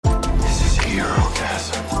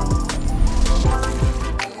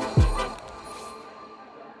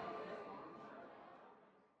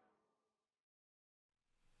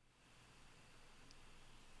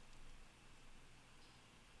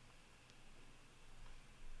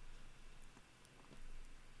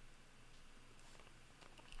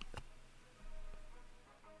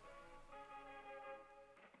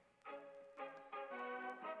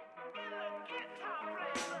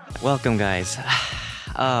Welcome, guys.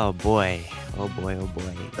 Oh boy, oh boy, oh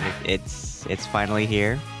boy. It's finally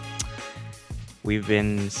here. We've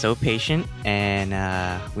been so patient, and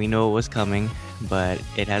we know it was coming, but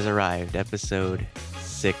it has arrived. Episode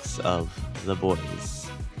 6 of The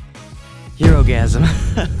Boys. Herogasm.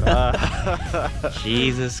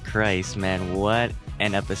 Jesus Christ, man! What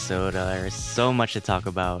an episode! There's so much to talk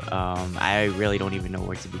about. I really don't even know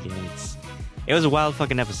where to begin. It was a wild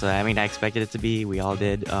fucking episode. I mean, I expected it to be. We all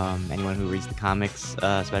did. Anyone who reads the comics,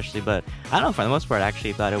 especially. But I don't know. For the most part, I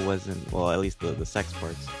actually thought it wasn't. Well, at least the sex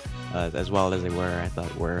parts, as well as they were, I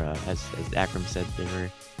thought were, as Akram said, they were.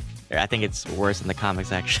 I think it's worse in the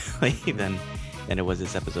comics actually than it was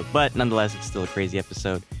this episode. But nonetheless, it's still a crazy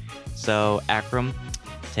episode. So Akram,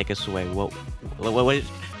 take us away. What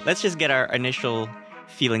let's just get our initial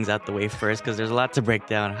feelings out the way first, because there's a lot to break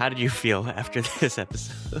down. How did you feel after this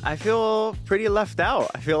episode? I feel pretty left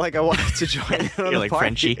out. I feel like I wanted to join in on You're the like party.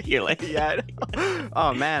 Frenchie. You're like, yeah. I know.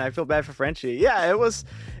 Oh man, I feel bad for Frenchie. Yeah, it was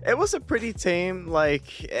a pretty tame.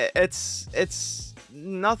 Like it's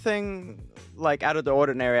nothing like out of the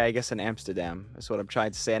ordinary. I guess in Amsterdam is what I'm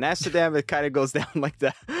trying to say. In Amsterdam, it kind of goes down like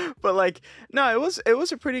that. But like, no, it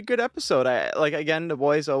was a pretty good episode. I like, again, the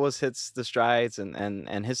boys always hits the strides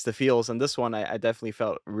and hits the feels. And this one, I definitely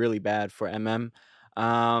felt really bad for MM.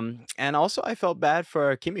 And also I felt bad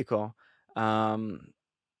for Kimiko.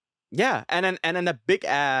 Yeah, and then a big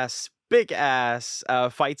ass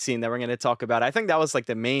fight scene that we're gonna talk about. I think that was like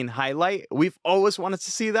the main highlight. We've always wanted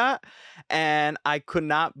to see that, and I could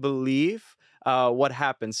not believe what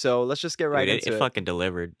happened. So let's just get right dude, into it it. fucking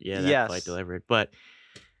delivered. Yeah, that Yes. fight delivered. But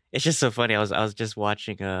it's just so funny. I was just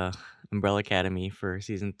watching Umbrella Academy for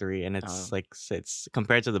season 3, and it's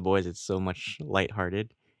compared to The Boys, it's so much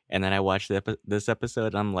lighthearted. And then I watched this episode,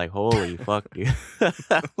 and I'm like, holy fuck, dude!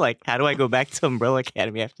 Like, how do I go back to Umbrella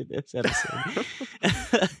Academy after this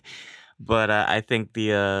episode? But I think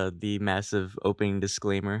the massive opening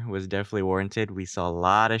disclaimer was definitely warranted. We saw a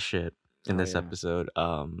lot of shit in this yeah. episode.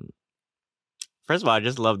 First of all, I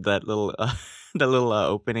just loved that little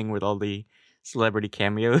opening with all the celebrity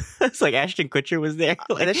cameos. It's like Ashton Kutcher was there.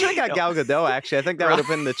 Like, They should have got Gal Gadot, actually. I think that would have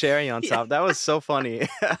been the cherry on top. Yeah. That was so funny.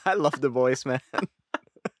 I love the voice, man.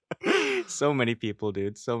 So many people,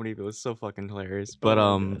 dude. So many people. It's so fucking hilarious. But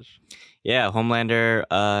Oh my gosh. yeah, Homelander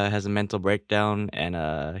has a mental breakdown,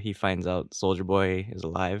 and he finds out Soldier Boy is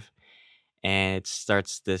alive, and it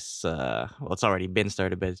starts this. Well, it's already been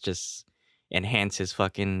started, but it's just enhanced his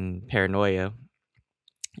fucking paranoia.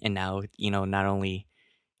 And now, not only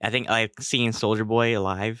I think like seeing Soldier Boy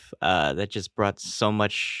alive, that just brought so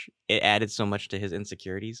much. It added so much to his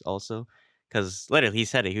insecurities, also, because literally he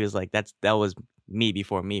said it. He was like, that was me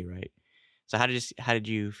before me, right? So how did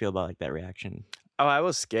you feel about like that reaction? Oh, I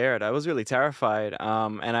was scared. I was really terrified.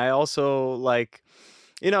 And I also like,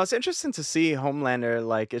 it's interesting to see Homelander.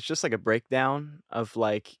 Like, it's just like a breakdown of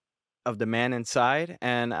the man inside,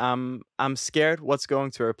 and I'm scared what's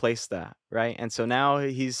going to replace that, right? And so now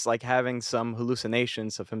he's like having some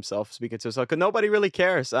hallucinations of himself speaking to himself, because nobody really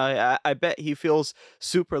cares. I bet he feels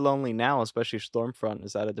super lonely now, especially Stormfront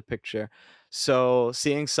is out of the picture. So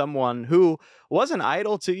seeing someone who was an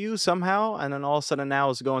idol to you somehow, and then all of a sudden now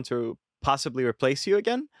is going to possibly replace you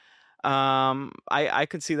again. I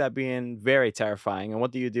could see that being very terrifying. And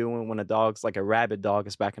what do you do when a dog's like a rabid dog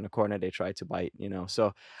is back in the corner, they try to bite,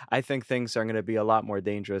 So I think things are going to be a lot more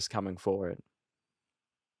dangerous coming forward.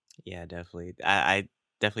 Yeah, definitely. I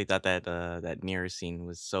definitely thought that that near scene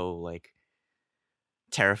was so like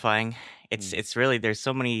terrifying. It's really, there's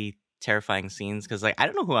so many terrifying scenes, because like I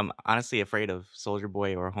don't know who I'm honestly afraid of, Soldier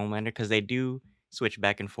Boy or Homelander, because they do switch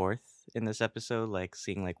back and forth in this episode, like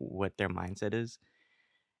seeing like what their mindset is.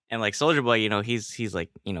 And like Soldier Boy, he's like,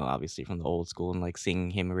 obviously from the old school, and like seeing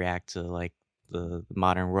him react to like the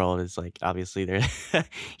modern world is like, obviously there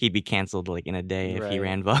he'd be canceled like in a day if he Right.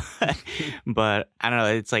 ran by. But I don't know,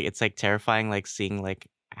 it's like terrifying, like seeing like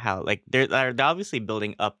how like they're obviously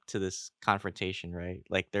building up to this confrontation, right?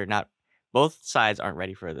 Like they're not, both sides aren't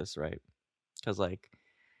ready for this, right? Because like,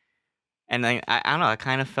 and I don't know, I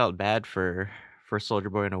kind of felt bad for Soldier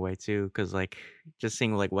Boy in a way too, because like just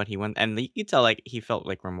seeing like what he went, and you could tell like he felt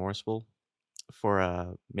like remorseful for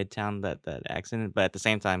Midtown, that accident, but at the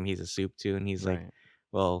same time he's a soup too, and he's like, Right.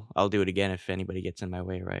 well, I'll do it again if anybody gets in my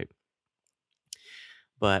way, right?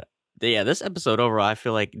 But yeah, this episode overall, I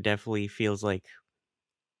feel like definitely feels like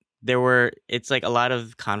it's like a lot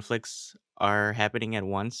of conflicts are happening at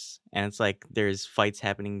once, and it's like there's fights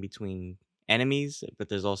happening between enemies, but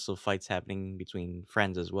there's also fights happening between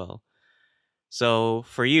friends as well. So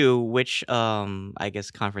for you, which I guess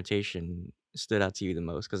confrontation stood out to you the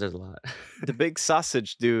most? Because there's a lot. The big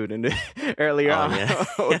sausage dude and earlier Oh on yeah,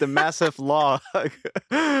 with the massive log.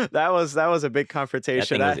 That was a big that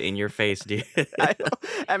confrontation. thing was in your face, dude. I know.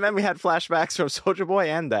 And then we had flashbacks from Soldier Boy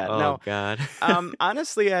and that. Oh No, god.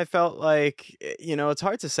 honestly, I felt like it's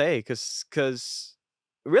hard to say because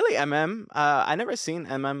really I never seen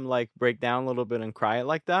like break down a little bit and cry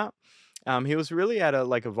like that. He was really at a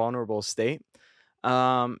like a vulnerable state.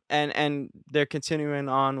 And they're continuing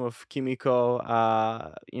on with Kimiko,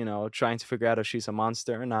 trying to figure out if she's a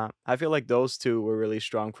monster or not. I feel like those two were really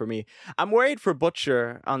strong for me. I'm worried for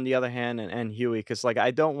Butcher on the other hand and Huey because like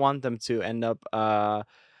I don't want them to end up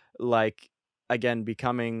like again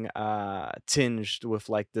becoming tinged with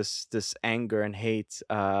like this anger and hate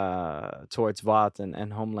towards Vought and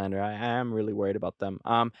Homelander. I am really worried about them.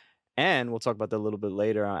 And we'll talk about that a little bit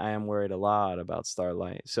later. I am worried a lot about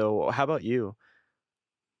Starlight. So how about you?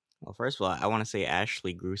 Well, first of all, I want to say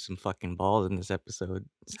Ashley grew some fucking balls in this episode,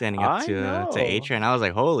 standing up I to know. Atra, I was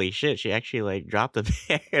like, "Holy shit!" She actually like dropped a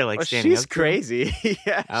bear, like Oh, standing she's up to him. crazy.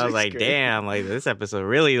 Yeah, I was she's like, crazy. "Damn!" Like this episode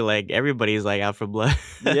really like everybody's like out for blood.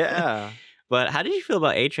 Yeah. But how did you feel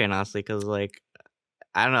about A-Train, honestly? Because like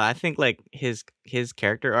I don't know, I think like his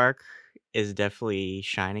character arc is definitely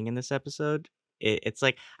shining in this episode. It's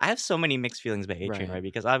like I have so many mixed feelings about A-Train, Right. right?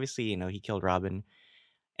 Because obviously he killed Robin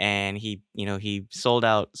and he sold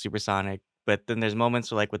out Supersonic. But then there's moments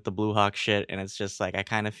where, like with the Blue Hawk shit, and it's just like I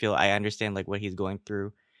kind of feel I understand like what he's going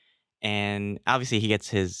through, and obviously he gets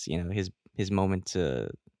his moment to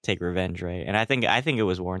take revenge, right? And I think it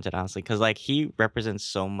was warranted, honestly, because like he represents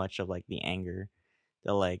so much of like the anger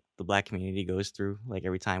that like the black community goes through. Like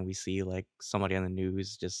every time we see like somebody on the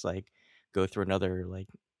news just like go through another like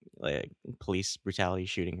police brutality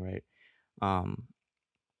shooting, right? Um,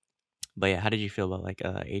 but yeah, how did you feel about like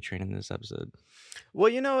A Train in this episode?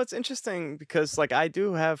 Well, it's interesting because like I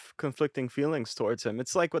do have conflicting feelings towards him.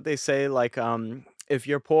 It's like what they say, like if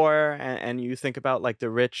you're poor and you think about like the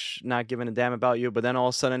rich not giving a damn about you, but then all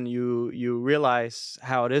of a sudden you realize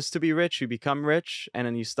how it is to be rich, you become rich, and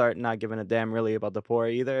then you start not giving a damn really about the poor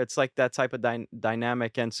either. It's like that type of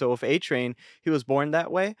dynamic. And so with A Train, he was born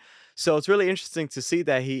that way. So it's really interesting to see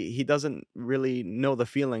that he doesn't really know the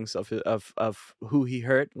feelings of who he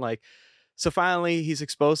hurt. Like so finally he's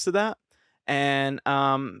exposed to that and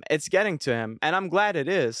it's getting to him and I'm glad it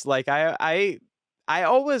is. Like I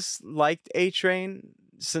always liked A Train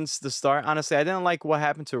since the start. Honestly, I didn't like what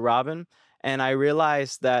happened to Robin, and I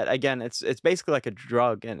realized that again it's basically like a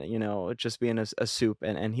drug, and it just being a soup,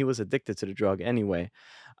 and he was addicted to the drug anyway.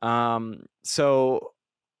 So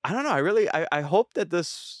I don't know, I hope that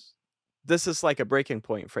this is like a breaking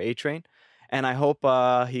point for A Train. And I hope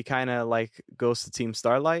he kind of like goes to Team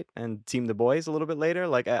Starlight and Team the Boys a little bit later.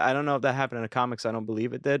 Like I don't know if that happened in the comics. I don't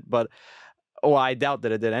believe it did, but I doubt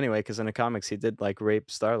that it did anyway. Because in the comics he did like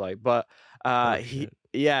rape Starlight. But Oh he, shit.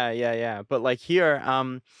 yeah. But like here,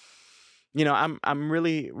 I'm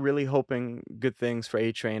really really hoping good things for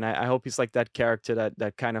A Train. I hope he's like that character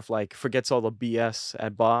that kind of like forgets all the BS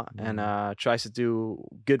at Ba and Mhm. tries to do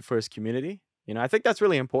good for his community. I think that's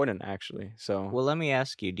really important actually. So Well, let me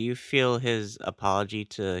ask you: do you feel his apology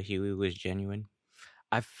to Huey was genuine?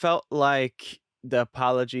 I felt like the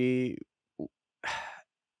apology,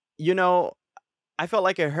 you know, I felt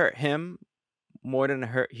like it hurt him more than it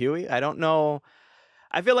hurt Huey. I don't know.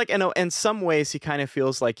 I feel like in some ways he kind of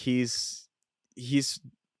feels like he's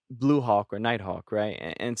Blue Hawk or Nighthawk,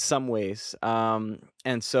 right? In some ways,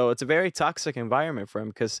 and so it's a very toxic environment for him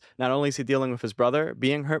because not only is he dealing with his brother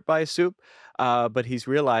being hurt by a soup, but he's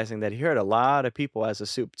realizing that he hurt a lot of people as a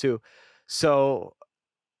soup too. So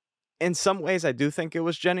in some ways, I do think it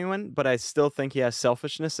was genuine, but I still think he has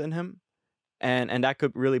selfishness in him, and that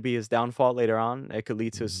could really be his downfall later on. It could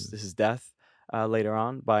lead to Mhm. his death later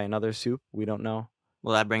on by another soup. We don't know.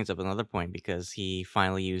 Well, that brings up another point because he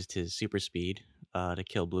finally used his super speed to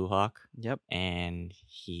kill Blue Hawk, Yep. and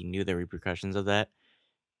he knew the repercussions of that.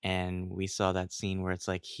 And we saw that scene where it's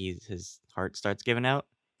like his heart starts giving out.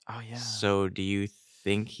 Oh yeah. So, do you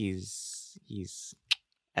think he's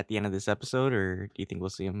at the end of this episode, or do you think we'll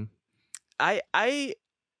see him? I I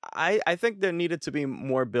I think there needed to be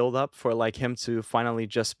more build up for like him to finally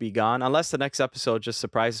just be gone, unless the next episode just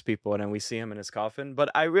surprises people and then we see him in his coffin. But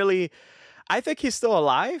I think he's still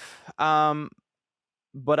alive.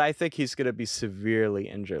 But I think he's gonna be severely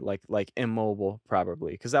injured, like immobile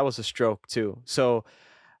probably, because that was a stroke too. So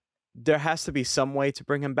there has to be some way to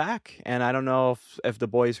bring him back, and I don't know if the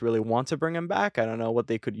boys really want to bring him back. I don't know what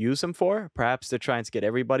they could use him for. Perhaps they're trying to get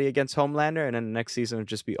everybody against Homelander, and then the next season would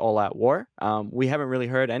just be all out war. We haven't really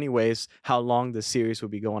heard, anyways, how long the series will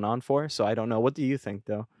be going on for, so I don't know. What do you think,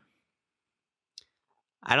 though?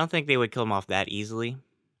 I don't think they would kill him off that easily.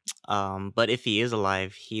 But if he is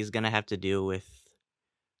alive, he's gonna have to deal with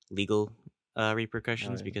legal Oh,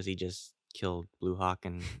 repercussions yeah. because he just killed Blue Hawk,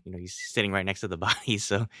 and he's sitting right next to the body,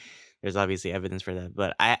 so there's obviously evidence for that.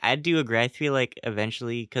 But I do agree. I feel like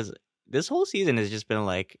eventually, because this whole season has just been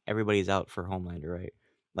like everybody's out for Homelander, right?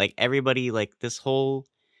 Like everybody, like this whole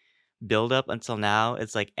build up until now,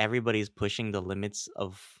 it's like everybody's pushing the limits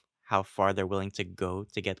of how far they're willing to go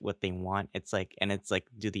to get what they want. It's like,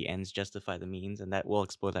 do the ends justify the means? And that we'll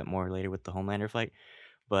explore that more later with the Homelander fight.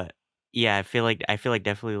 But yeah, I feel like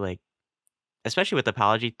definitely like, especially with the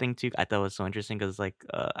apology thing too. I thought it was so interesting because like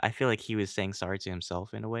I feel like he was saying sorry to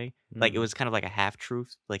himself in a way. Like it Mm. was kind of like a half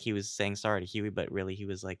truth. Like he was saying sorry to Huey, but really he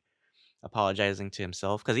was like apologizing to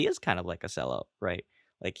himself because he is kind of like a sellout, right?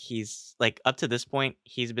 Like he's like up to this point,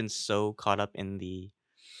 he's been so caught up in the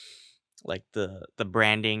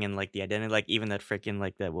branding and like the identity, like even that freaking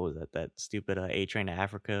like that what was that stupid A Train to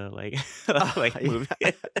Africa like Oh, like movie.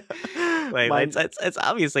 yeah. Like Mine. it's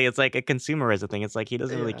obviously it's like a consumerism thing. It's like he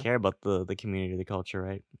doesn't really Yeah. care about the community, the culture,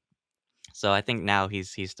 right? So I think now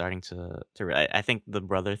he's starting I think the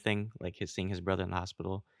brother thing, like his seeing his brother in the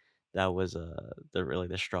hospital, that was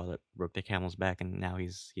the straw that broke the camel's back, and now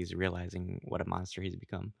he's realizing what a monster he's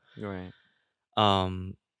become. Right.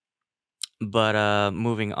 Um, but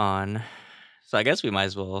moving on, so I guess we might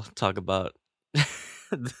as well talk about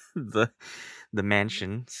the the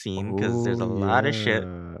mansion scene because there's Oh a lot of shit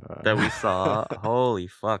that we yeah. saw. Holy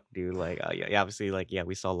fuck, dude! Like, yeah, obviously, like, yeah,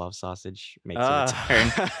 we saw Love Sausage makes a return,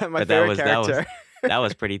 My but that favorite was that was character. that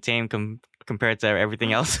was pretty tame compared to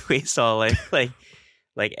everything else we saw. Like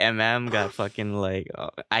got fucking like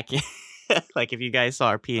I can't. Like if you guys saw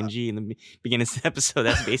our PNG in the beginning of the episode,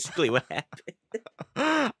 that's basically what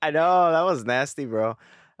happened. I know that was nasty, bro.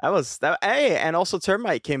 That was that. Hey, and also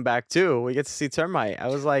Termite came back too. We get to see Termite. I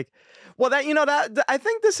was like, well, that I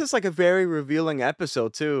think this is like a very revealing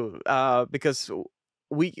episode too, because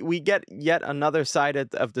we get yet another side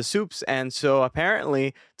of the soups, and so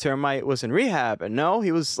apparently Termite was in rehab, and no,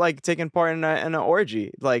 he was like taking part in an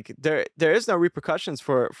orgy. Like there is no repercussions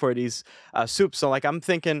for these soups. So like I'm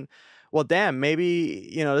thinking, well, damn,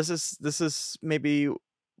 maybe this is maybe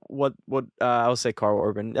what I'll say Carl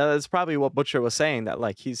Urban. That's probably what Butcher was saying, that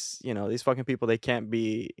like he's these fucking people, they can't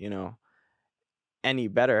be any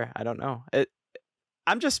better. I don't know.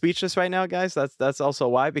 I'm just speechless right now, guys. That's also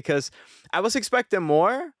why, because I was expecting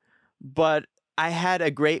more, but I had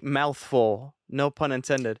a great mouthful, no pun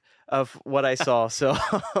intended, of what I saw. So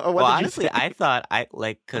what Well, did you honestly, think? I thought I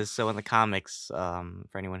like because so in the comics,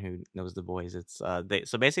 for anyone who knows the boys, it's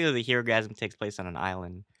so basically the Herogasm takes place on an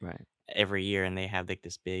island Right. every year, and they have like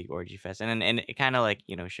this big orgy fest, and it kind of like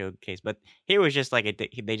showcase. But here was just like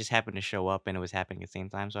they just happened to show up, and it was happening at the same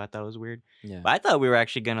time, so I thought it was weird. Yeah. But I thought we were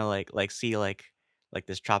actually gonna like see like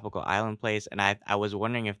this tropical island place, and I was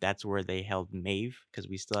wondering if that's where they held Maeve because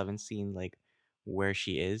we still haven't seen like where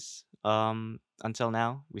she is until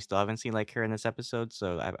now. We still haven't seen like her in this episode,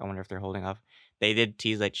 so I wonder if they're holding off. They did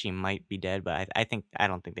tease that she might be dead, but I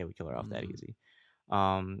don't think they would kill her off that Mm. easy.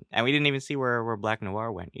 And we didn't even see where Black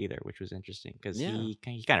Noir went either, which was interesting because Yeah.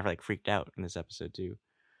 he kind of like freaked out in this episode too.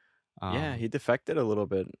 Yeah, Um, he defected a little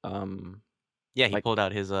bit. yeah, he Like, pulled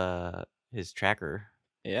out his tracker.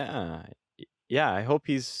 yeah. Yeah, I hope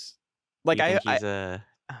he's Do like you think I he's a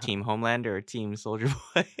Team Homelander or Team Soldier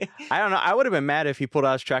Boy? I don't know. I would have been mad if he pulled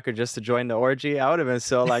out his tracker just to join the orgy. I would have been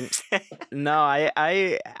so like, no.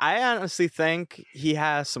 I honestly think he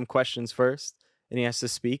has some questions first, and he has to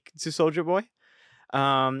speak to Soldier Boy.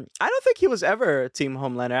 I don't think he was ever Team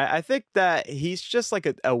Homelander. I think that he's just like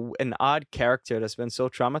an odd character that's been so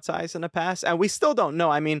traumatized in the past, and we still don't know.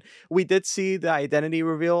 I mean, we did see the identity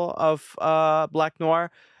reveal of Black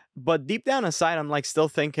Noir, but deep down inside, I'm like still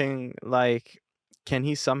thinking like, can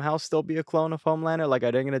he somehow still be a clone of Homelander? Like,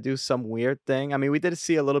 are they gonna do some weird thing? I mean, we did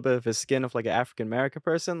see a little bit of his skin of like an African American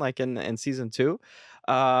person, like in season 2.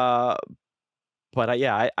 Uh, but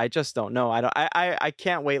yeah, I just don't know. I don't. I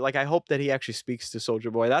can't wait. Like, I hope that he actually speaks to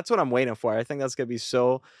Soldier Boy. That's what I'm waiting for. I think that's gonna be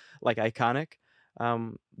so like iconic.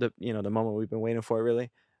 The moment we've been waiting for,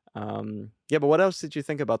 really. Yeah. But what else did you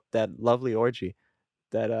think about that lovely orgy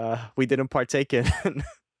that we didn't partake in?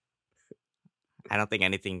 I don't think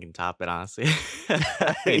anything can top it, honestly.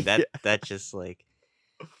 I mean Yeah. that just like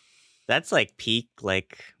that's like peak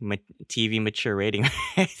like TV mature rating.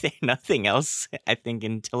 Nothing else I think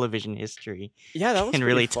in television history Yeah, that was can pretty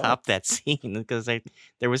really fun. top that scene because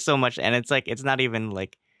there was so much, and it's like it's not even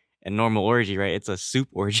like a normal orgy, right? It's a soup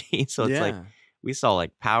orgy, so it's like Yeah. we saw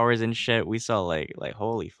like powers and shit. We saw like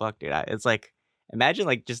holy fuck, dude! It's like imagine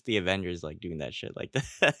like just the Avengers like doing that shit like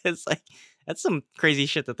that. It's like that's some crazy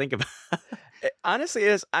shit to think about. It honestly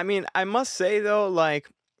is. I mean, I must say though, like,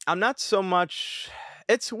 I'm not so much.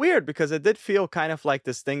 It's weird because it did feel kind of like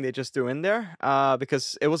this thing they just threw in there,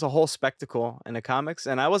 because it was a whole spectacle in the comics,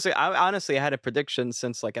 and I honestly had a prediction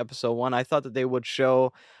since like episode one. I thought that they would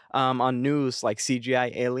show, on news like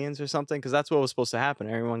CGI aliens or something, because that's what was supposed to happen.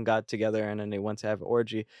 Everyone got together and then they went to have an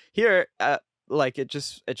orgy. Here, like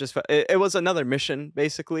it was another mission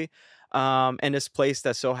basically, in this place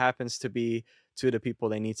that so happens to be to the people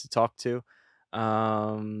they need to talk to.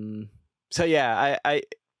 Um, so yeah, I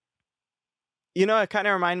it kind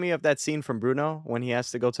of reminded me of that scene from Bruno when he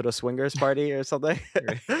has to go to the swingers party or something.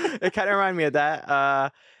 It kind of reminded me of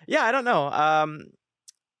that. Yeah, I don't know.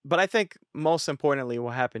 But I think most importantly,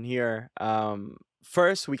 what happened here,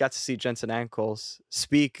 first we got to see Jensen Ankles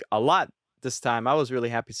speak a lot this time. I was really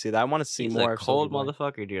happy to see that. I want to see He's more a of cold Soulja Boy.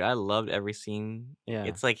 motherfucker, dude. I loved every scene. Yeah,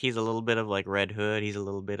 It's like he's a little bit of like Red Hood. He's a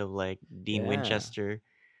little bit of like Dean yeah, Winchester.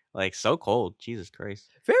 Like so cold. Jesus Christ.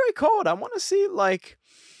 very cold. I want to see like.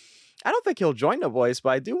 I don't think he'll join the boys, but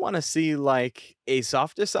I do want to see like a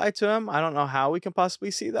softer side to him. I don't know how we can possibly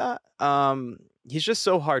see that. He's just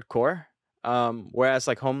so hardcore. Whereas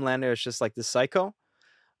like Homelander is just like the psycho.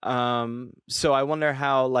 So I wonder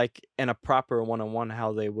how like in a proper one-on-one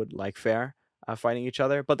how they would like fare, fighting each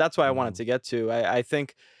other. But that's what I wanted to get to. I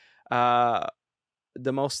think uh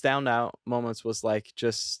the most standout moments was like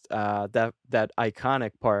just that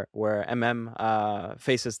iconic part where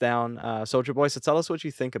faces down Soldier Boy. So tell us what you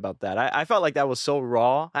think about that. I felt like that was so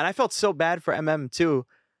raw, and I felt so bad for too.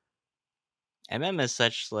 Is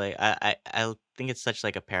such like I think it's such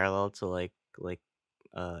like a parallel to like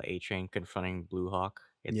A-Train confronting Blue Hawk.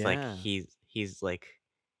 It's like Yeah, he's like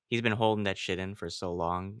he's been holding that shit in for so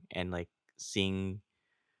long, and like seeing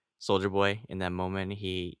Soldier Boy in that moment,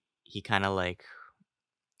 he kind of like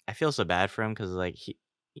I feel so bad for him because like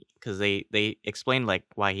because they explained like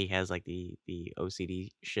why he has like the OCD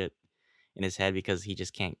shit in his head because he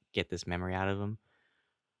just can't get this memory out of him.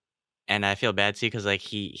 And I feel bad too because like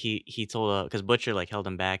he told because Butcher like held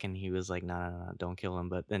him back and he was like no, don't kill him.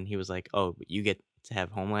 But then he was like, oh, but you get to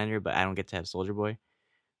have Homelander, but I don't get to have Soldier Boy.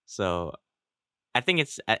 So I think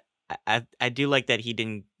it's I do like that he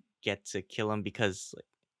didn't get to kill him because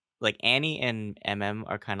like Annie and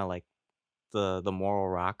are kind of like the moral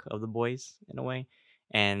rock of the boys in a way,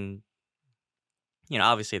 and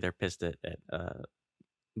obviously they're pissed at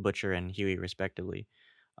Butcher and Huey respectively,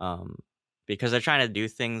 um, because they're trying to do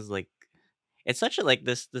things like it's such a like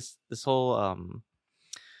this whole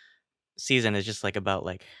season is just like about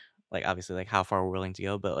like obviously like how far we're willing to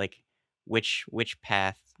go, but like which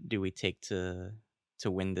path do we take to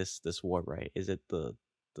win this war, right? Is it the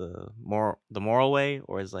moral way,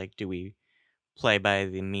 or is like do we play by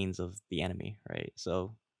the means of the enemy, right?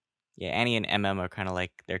 So yeah, Annie and are kind of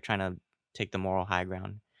like they're trying to take the moral high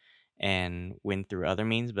ground and win through other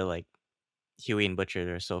means, but like Huey and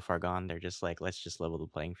Butcher are so far gone, they're just like let's just level the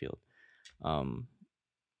playing field. Um,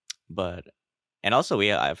 but and also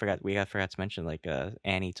I forgot to mention like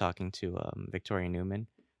Annie talking to Victoria Newman.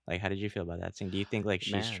 Like, how did you feel about that scene? Do you think like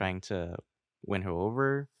she's man. trying to win her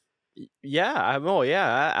over? Yeah,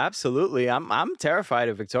 absolutely. I'm terrified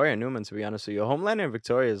of Victoria Newman, to be honest with you. Homelander and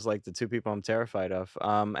Victoria is like the two people I'm terrified of.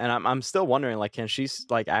 And I'm still wondering like can she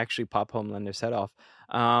like actually pop Homelander's head off?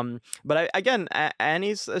 But again,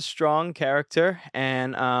 Annie's a strong character,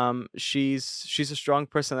 and she's a strong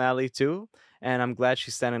personality too, and I'm glad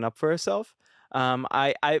she's standing up for herself.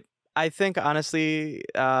 I think honestly,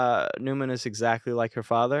 Newman is exactly like her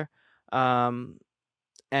father. Um,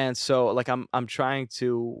 and so like I'm trying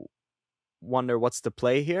to wonder what's the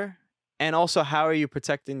play here, and also how are you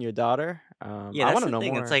protecting your daughter? Yeah, I that's want to the know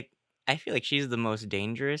thing. It's more. like I feel like she's the most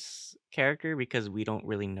dangerous character because we don't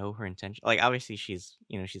really know her intention. Like obviously she's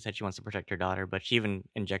she said she wants to protect her daughter, but she even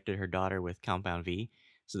injected her daughter with Compound V.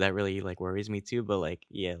 So that really like worries me too. But like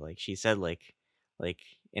yeah, like she said like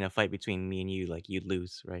in a fight between me and you, like you'd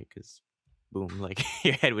lose, right? Because boom, like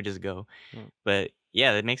your head would just go. Mm. But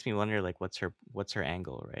yeah, that makes me wonder like what's her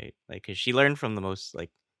angle, right? Like cuz she learned from the most like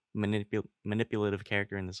manipulative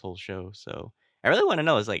character in this whole show. So I really want to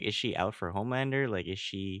know is like is she out for Homelander? Like is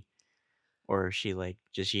she or is she like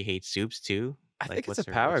just she hates soups too? I Like think it's a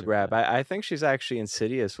what's power her grab. path? I think she's actually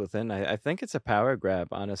insidious within. I think it's a power grab,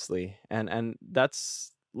 honestly. And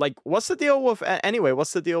that's like, what's the deal with anyway?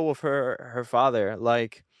 What's the deal with her father?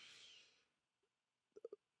 Like,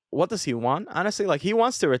 what does he want? Honestly, like he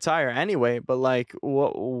wants to retire anyway, but like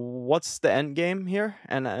what's the end game here?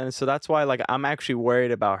 And so that's why like I'm actually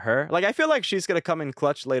worried about her. Like I feel like she's going to come in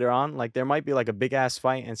clutch later on. Like there might be like a big ass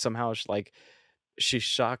fight and somehow like she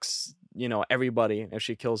shocks, everybody if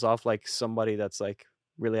she kills off like somebody that's like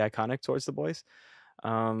really iconic towards the boys.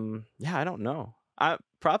 Yeah, I don't know.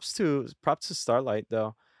 Props to Starlight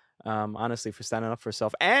though. Honestly, for standing up for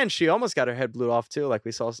herself, and she almost got her head blew off too. Like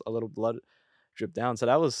we saw a little blood drip down. So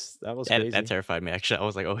that was That crazy. terrified me actually. I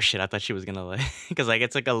was like, oh shit, I thought she was gonna like, because like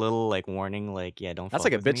it's like a little like warning, like yeah, don't That's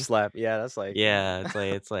like fuck a with bitch me. slap. Yeah, that's like Yeah,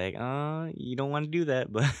 it's like you don't want to do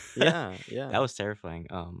that, but yeah, yeah, that was terrifying.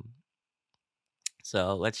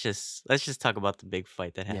 So let's just talk about the big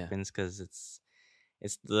fight that yeah. happens because it's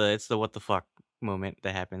the what the fuck moment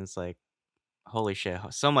that happens. Like holy shit,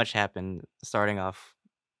 so much happened. Starting off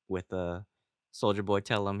with Soldier Boy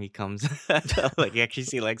tell him he comes like you actually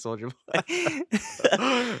see like Soldier Boy,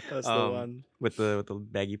 That's the one. with the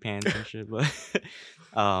baggy pants and shit. But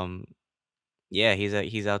um yeah,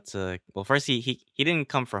 he's out to well first he didn't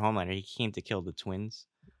come for Homelander. He came to kill the twins.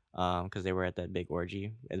 Because they were at that big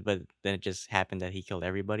orgy, but then it just happened that he killed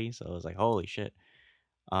everybody. So it was like, holy shit.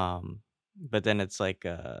 But then it's like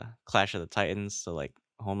Clash of the Titans. So like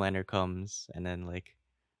Homelander comes, and then like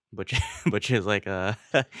Butcher, Butcher's like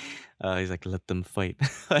he's like let them fight,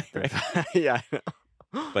 right? Yeah, I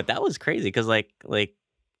know. But that was crazy because like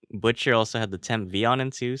Butcher also had the temp V on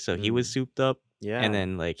him too, so he was Mm, souped up. And yeah.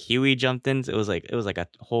 then like Huey jumped in. So it was like a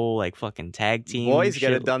whole like fucking tag team Boys get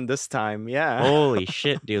shit. it done this time. Yeah. Holy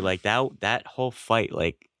shit, dude! Like that whole fight,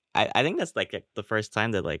 like I think that's like the first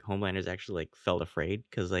time that like Homelander's actually like felt afraid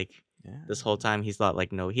because like Yeah. this whole time he's thought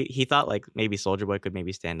like no he thought like maybe Soldier Boy could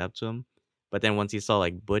maybe stand up to him, but then once he saw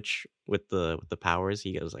like Butch with the powers,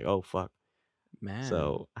 he was like oh fuck. Man.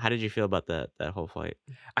 So how did you feel about that whole fight?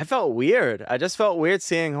 I felt weird. I just felt weird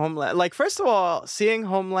seeing Homelander. Like, first of all, seeing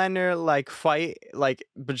Homelander like fight, like,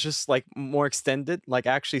 but just like more extended, like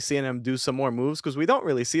actually seeing him do some more moves because we don't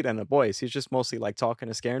really see it in the boys. He's just mostly like talking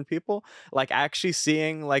and scaring people. Like, actually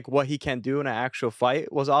seeing like what he can do in an actual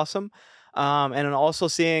fight was awesome. And then also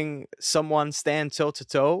seeing someone stand toe to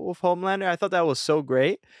toe with Homelander, I thought that was so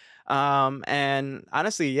great. And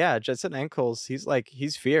honestly, yeah, Jetson Ankles,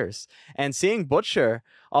 he's fierce. And seeing Butcher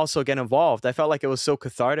also get involved. I felt like it was so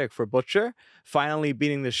cathartic for Butcher finally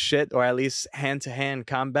beating the shit, or at least hand to hand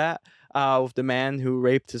combat with the man who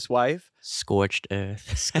raped his wife. Scorched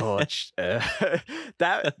earth. Scorched.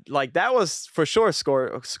 That was for sure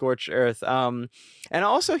scorched earth. And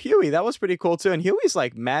also Huey, that was pretty cool too. And Huey's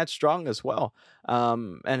like mad strong as well.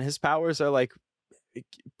 And his powers are like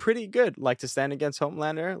pretty good, like to stand against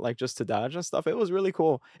Homelander, like just to dodge and stuff. It was really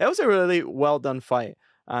cool. It was a really well done fight,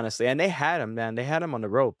 honestly. And they had him, man. They had him on the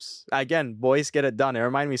ropes. Again, boys get it done. It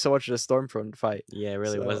reminded me so much of the Stormfront fight. Yeah, it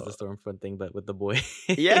really was the So Stormfront thing, but with the boy.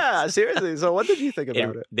 yeah, seriously. So what did you think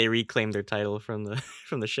about it? They reclaimed their title from the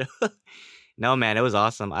from the show. No, man, it was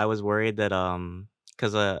awesome. I was worried that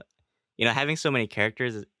cuz having so many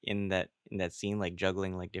characters in that scene like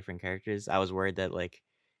juggling like different characters, I was worried that like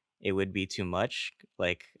it would be too much.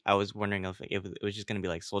 Like I was wondering if it was just going to be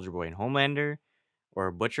like Soldier Boy and Homelander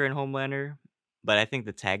or Butcher and Homelander. But I think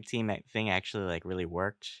the tag team thing actually like really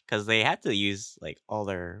worked cuz they had to use like all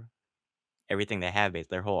their everything they have,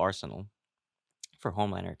 their whole arsenal for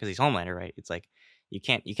Homelander because he's Homelander, right? It's like you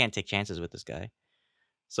can't take chances with this guy.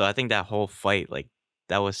 So I think that whole fight, like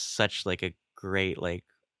that was such like a great like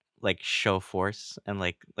show force and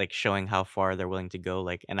like showing how far they're willing to go.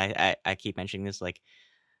 Like, and I keep mentioning this, like,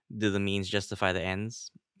 do the means justify the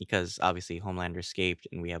ends? Because obviously Homelander escaped,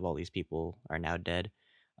 and we have all these people are now dead,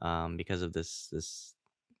 because of this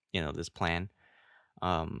plan.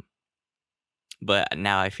 Um, but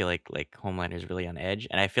now I feel like Homelander is really on edge,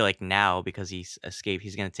 and I feel like now because he's escaped,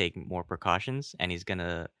 he's gonna take more precautions, and he's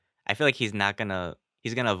gonna. I feel like he's not gonna.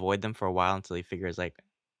 He's gonna avoid them for a while until he figures like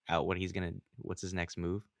out what's his next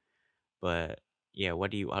move. But yeah,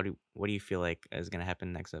 what do you feel like is gonna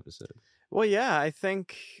happen next episode? Well, yeah, I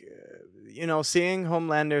think seeing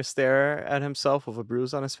Homelander stare at himself with a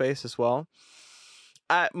bruise on his face as well.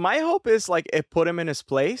 My hope is like it put him in his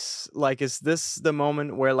place. Like, is this the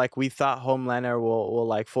moment where like we thought Homelander will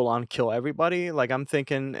like full on kill everybody? Like, I'm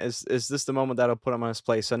thinking, is this the moment that'll put him on his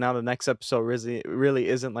place? So now the next episode really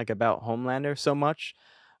isn't like about Homelander so much.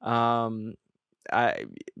 Um, I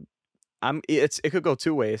it could go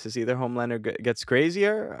two ways. It's either Homelander gets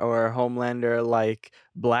crazier, or Homelander like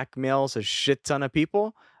blackmails a shit ton of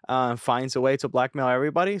people, finds a way to blackmail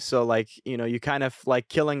everybody. So like you kind of like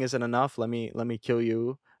killing isn't enough. Let me kill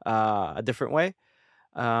you a different way.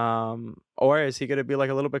 Or is he gonna be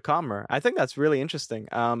like a little bit calmer? I think that's really interesting.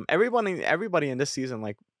 Everybody in this season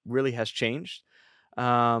like really has changed.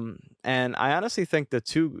 And I honestly think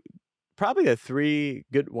probably the three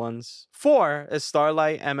good ones. Four is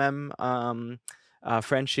Starlight,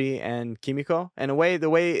 Frenchie, and Kimiko. In a way, the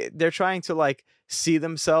way they're trying to like see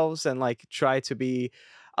themselves and like try to be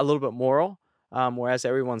a little bit moral. whereas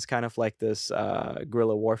everyone's kind of like this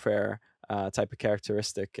guerrilla warfare type of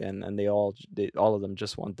characteristic, and all of them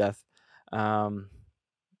just want death. Um,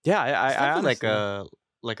 yeah, It's I definitely honestly,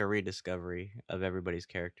 like a rediscovery of everybody's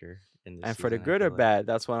character in this and for the season, I good or feel like. bad,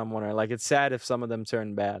 that's what I'm wondering. Like, it's sad if some of them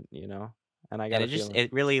turn bad, and I got And a feeling.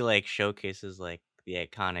 it really like showcases like the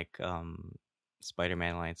iconic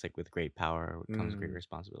Spider-Man lines, like with great power comes great Mm,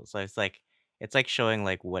 responsibility. So it's like showing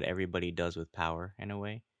like what everybody does with power in a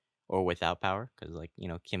way, or without power, because like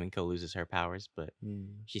Kimiko loses her powers, but mm.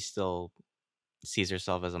 she still sees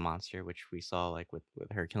herself as a monster, which we saw like with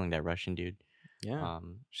her killing that Russian dude. Yeah,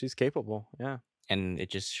 Um, she's capable. Yeah. and it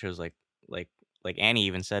just shows like like Annie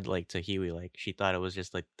even said like to Huey, like she thought it was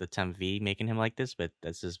just like the temp V making him like this, but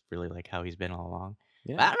that's just really like how he's been all along.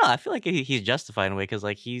 But Yeah. I don't know. I feel like he's justified in a way because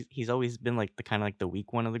like he's always been like the kind of like the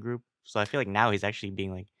weak one of the group. So I feel like now he's actually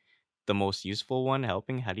being like the most useful one,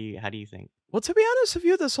 helping. How do you think? Well, to be honest with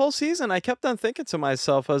you, this whole season, I kept on thinking to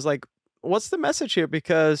myself, I was like, what's the message here?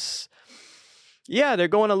 Because, yeah, they're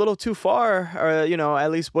going a little too far, or,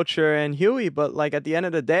 at least Butcher and Huey. But, like, at the end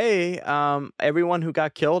of the day, everyone who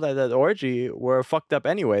got killed at that orgy were fucked up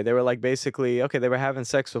anyway. They were, like, basically, okay, they were having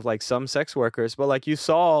sex with, like, some sex workers. But, like, you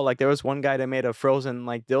saw, like, there was one guy that made a frozen,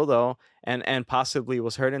 like, dildo and possibly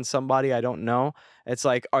was hurting somebody. I don't know. It's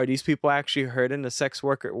like, are these people actually hurting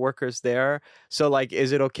the workers there? So, like,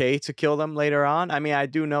 is it okay to kill them later on? I mean, I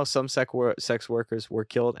do know some sex workers were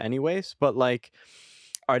killed anyways, but like,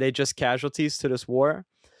 are they just casualties to this war?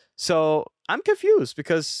 So I'm confused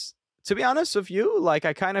because, to be honest with you, like,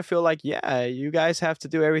 I kind of feel like, yeah, you guys have to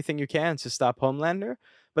do everything you can to stop Homelander.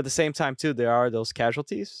 But at the same time, too, there are those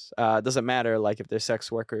casualties. Doesn't matter, like, if they're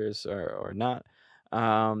sex workers or not.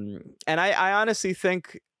 And I honestly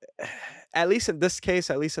think, at least in this case,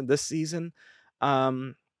 at least in this season,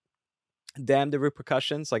 um, damn the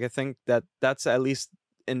repercussions. Like, I think that's at least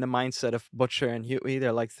in the mindset of Butcher and Huey.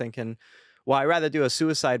 They're like thinking, well, I'd rather do a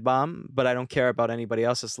suicide bomb, but I don't care about anybody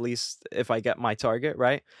else, at least if I get my target,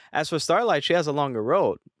 right? As for Starlight, she has a longer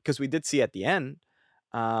road because we did see at the end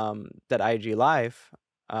that IG Live.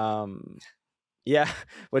 Um, yeah,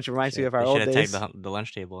 which reminds me of our They should old have tagged days. the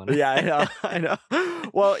lunch table in Yeah, I it. know. I know.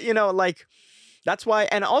 Well, like, that's why.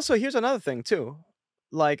 And also, here's another thing, too.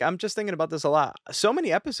 Like, I'm just thinking about this a lot. So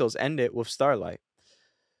many episodes end it with Starlight.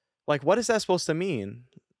 Like, what is that supposed to mean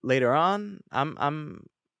later on? I'm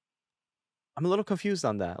a little confused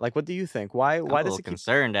on that. Like, what do you think? Why I'm a why does little it keep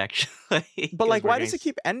concerned actually but because like we're why going. does it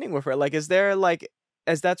keep ending with her? Like, is that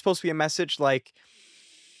supposed to be a message like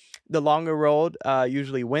the longer road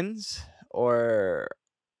usually wins, or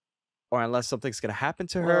unless something's going to happen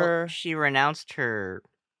to Well, her? she renounced her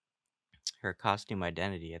costume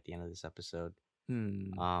identity at the end of this episode.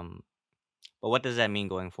 Hmm. Um, but what does that mean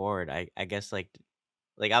going forward? I guess like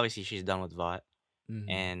obviously she's done with Vought, Mhm.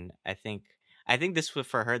 and I think this was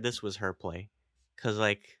for her. This was her play, because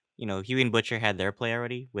like Huey and Butcher had their play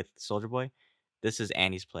already with Soldier Boy. This is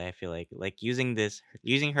Annie's play. I feel like using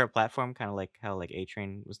her platform, kind of like how like A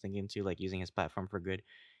Train was thinking too, like using his platform for good.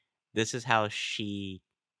 This is how she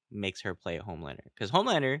makes her play at Homelander, because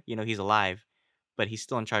Homelander, he's alive, but he's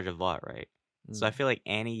still in charge of Vought, right? So I Mm. feel like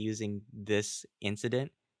Annie using this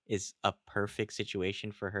incident is a perfect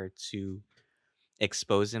situation for her to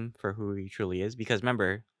expose him for who he truly is. Because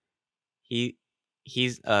remember, he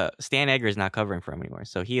he's Stan Edgar is not covering for him anymore,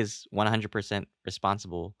 so he is 100%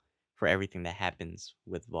 responsible for everything that happens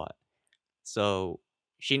with Vought. So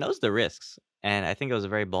she knows the risks, and I think it was a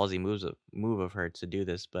very ballsy move of her to do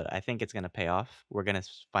this. But I think it's gonna pay off. We're gonna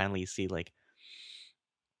finally see like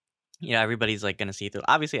everybody's like gonna see through.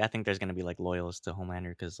 Obviously, I think there's gonna be like loyalists to Homelander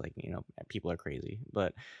because like people are crazy.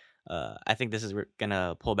 But I think this is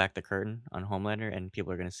gonna pull back the curtain on Homelander, and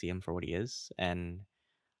people are gonna see him for what he is. And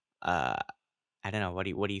uh, I don't know. What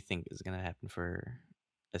do you think is gonna happen for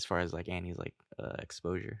as far as like Annie's like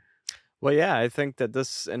exposure? Well, yeah, I think that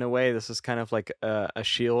this, in a way, this is kind of like a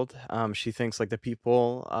shield. She thinks like the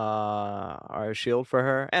people are a shield for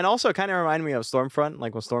her, and also it kind of reminded me of Stormfront,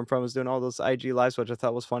 like when Stormfront was doing all those IG lives, which I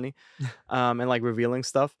thought was funny, and like revealing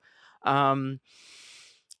stuff. Um,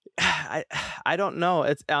 I I don't know.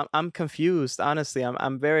 I'm confused. Honestly,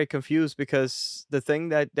 I'm very confused because the thing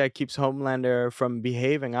that keeps Homelander from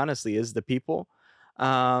behaving honestly is the people.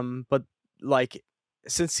 But like,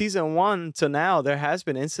 since season one to now, there has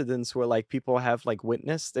been incidents where like people have like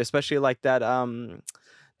witnessed, especially like that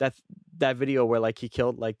that video where like he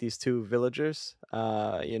killed like these two villagers,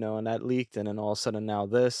 and that leaked, and then all of a sudden now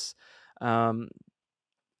this. Um,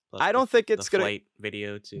 Plus I don't think the it's gonna flight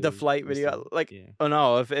video the too flight was video, still like, yeah. oh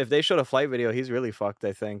no, if they showed a flight video, he's really fucked,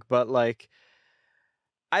 I think. But like,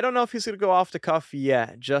 I don't know if he's gonna go off the cuff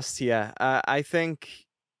yet, just yet. I think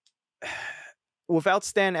without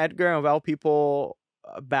Stan Edgar and without people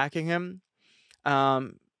backing him,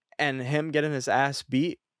 um, and him getting his ass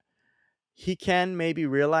beat, he can maybe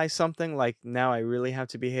realize something like, now I really have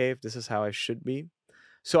to behave. This is how I should be.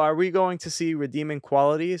 So are we going to see redeeming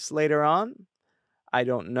qualities later on? I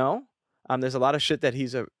don't know. There's a lot of shit that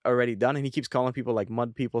he's already done, and he keeps calling people like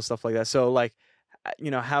mud people, stuff like that. So like,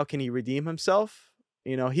 how can he redeem himself?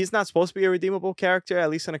 He's not supposed to be a redeemable character, at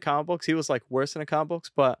least in the comic books. He was like worse in the comic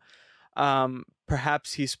books, but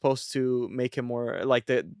perhaps he's supposed to make him more like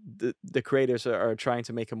the creators are trying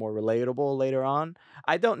to make him more relatable later on.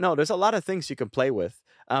 I don't know. There's a lot of things you can play with,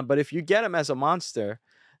 but if you get him as a monster,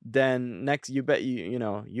 then you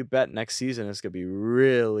bet next season is gonna be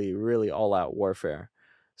really, really all out warfare.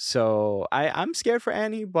 So I'm scared for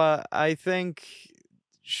Annie, but I think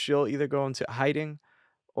she'll either go into hiding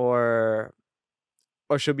or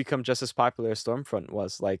she'll become just as popular as Stormfront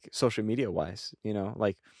was, like social media wise.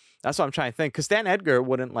 Like that's what I'm trying to think. Because Dan Edgar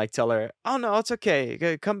wouldn't like tell her, "Oh no, it's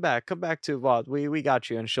okay. Come back to VOD. We got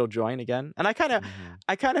you," and she'll join again. And I kind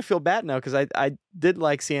of feel bad now because I did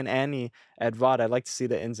like seeing Annie at VOD. I'd like to see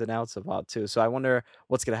the ins and outs of VOD too. So I wonder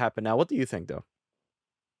what's gonna happen now. What do you think though?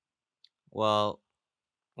 Well,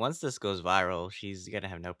 once this goes viral, she's gonna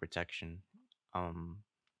have no protection.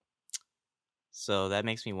 So that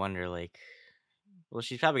makes me wonder, like, well,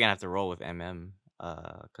 she's probably gonna have to roll with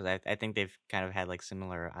because I think they've kind of had like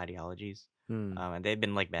similar ideologies, and they've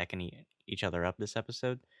been like backing each other up this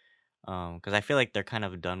episode. Because I feel like they're kind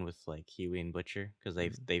of done with like Huey and Butcher because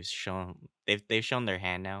they've shown their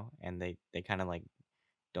hand now, and they kind of like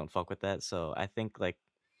don't fuck with that. So I think like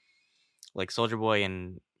Soldier Boy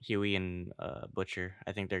and Huey and Butcher,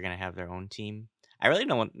 I think they're gonna have their own team. I really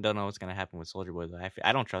don't know what's gonna happen with Soldier Boy though.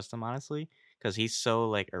 I don't trust him honestly because he's so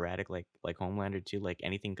like erratic, like Homelander too. Like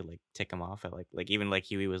anything could like tick him off at like even like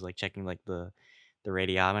Huey was like checking like the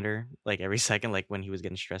radiometer like every second like when he was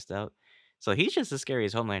getting stressed out. So he's just as scary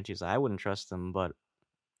as Homelander too. So I wouldn't trust them, but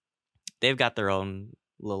they've got their own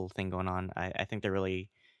little thing going on. I think they're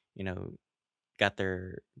really, got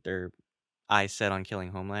their eyes set on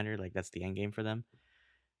killing Homelander. Like that's the end game for them.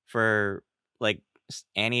 For like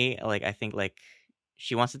Annie, like I think like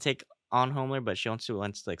she wants to take on Homelander, but she also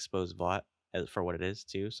wants to expose Vought for what it is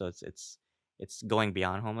too. So it's going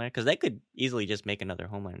beyond Homelander because they could easily just make another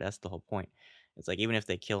Homelander. That's the whole point. It's like even if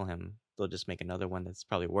they kill him, they'll just make another one that's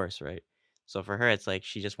probably worse, right? So for her, it's like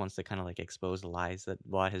she just wants to kind of like expose the lies that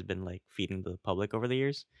Vought has been like feeding the public over the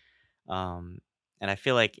years. And I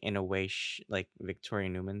feel like in a way, like Victoria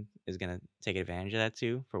Newman is gonna take advantage of that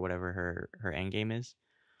too for whatever her end game is.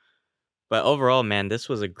 But overall, man, this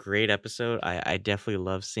was a great episode. I definitely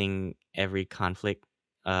love seeing every conflict,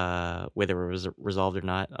 whether it was resolved or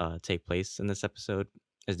not, take place in this episode.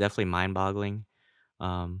 It's definitely mind-boggling,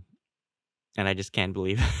 and I just can't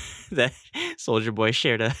believe that Soldier Boy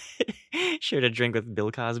shared a drink with Bill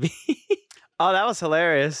Cosby. Oh, that was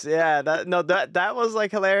hilarious. Yeah, that was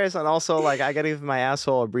like hilarious, and also like I gotta give my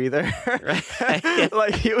asshole a breather. Right.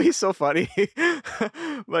 Like he's so funny.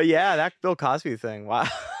 But yeah, that Bill Cosby thing. Wow.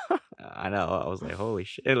 I know. I was like, holy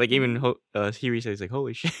shit! Like even he says like,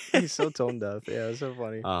 holy shit. He's so tone deaf. Yeah, it's so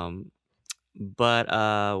funny. But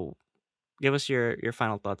give us your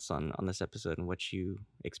final thoughts on this episode and what you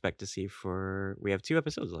expect to see for. We have 2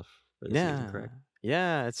 episodes left for this season, correct?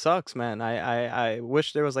 Yeah, it sucks, man. I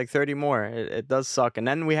wish there was like 30 more. It does suck. And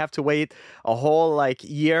then we have to wait a whole like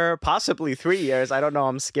year, possibly 3 years. I don't know.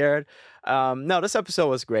 I'm scared. No, this episode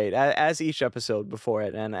was great, as each episode before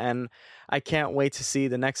it. And I can't wait to see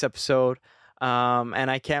the next episode.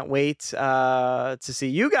 And I can't wait to see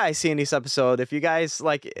you guys seeing this episode. If you guys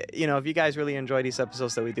if you guys really enjoy these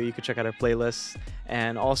episodes that we do, you can check out our playlists.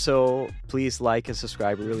 And also, please like and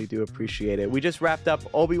subscribe. We really do appreciate it. We just wrapped up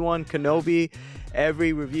Obi-Wan Kenobi.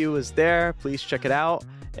 Every review is there. Please check it out.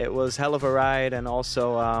 It was hell of a ride. And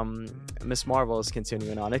also, Miss Marvel is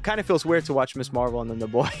continuing on. It kind of feels weird to watch Miss Marvel and then The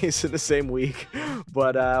Boys in the same week.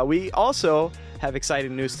 But we also have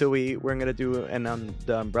exciting news too. We're going to do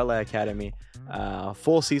the Umbrella Academy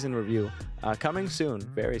full season review coming soon,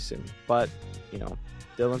 very soon. But,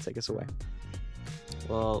 Dylan, take us away.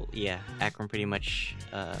 Well, yeah, Akron pretty much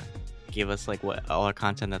gave us like what all our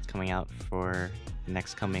content that's coming out for the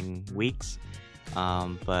next coming weeks.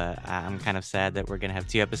 But I'm kind of sad that we're gonna have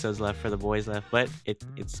 2 episodes left for The Boys left. But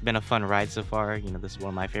it's been a fun ride so far. This is one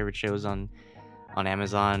of my favorite shows on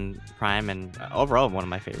Amazon Prime, and overall one of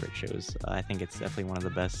my favorite shows. I think it's definitely one of the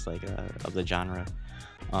best of the genre.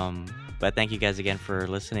 But thank you guys again for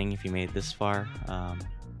listening. If you made it this far,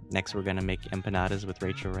 next we're gonna make empanadas with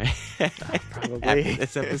Rachel Ray. Probably after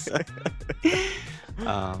this episode.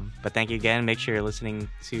 But thank you again. Make sure you're listening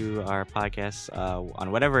to our podcast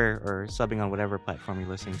on whatever, or subbing on whatever platform you're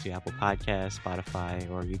listening to, Apple Podcasts, Spotify,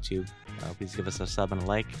 or YouTube. Please give us a sub and a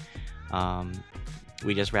like.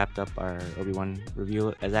 We just wrapped up our Obi-Wan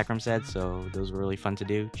review, as Akram said, so those were really fun to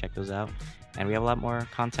do. Check those out. And we have a lot more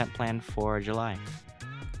content planned for July.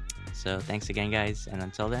 So thanks again, guys. And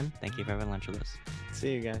until then, thank you for having lunch with us.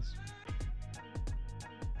 See you guys.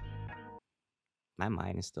 My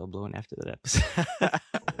mind is still blown after that episode.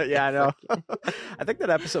 Yeah, I know. I think that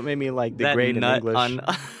episode made me like degrade in English. On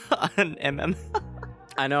MM.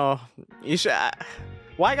 I know. You should.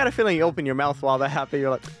 Why I got a feeling you open your mouth while that happened?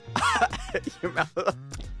 You're like, your mouth.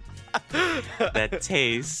 That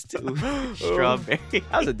taste. Ooh, strawberry.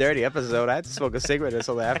 That was a dirty episode. I had to smoke a cigarette or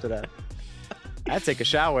something after that. I had to take a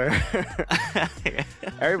shower.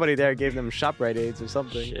 Everybody there gave them ShopRite aids or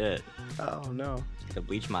something. Shit. Oh no. To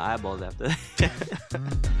bleach my eyeballs after that.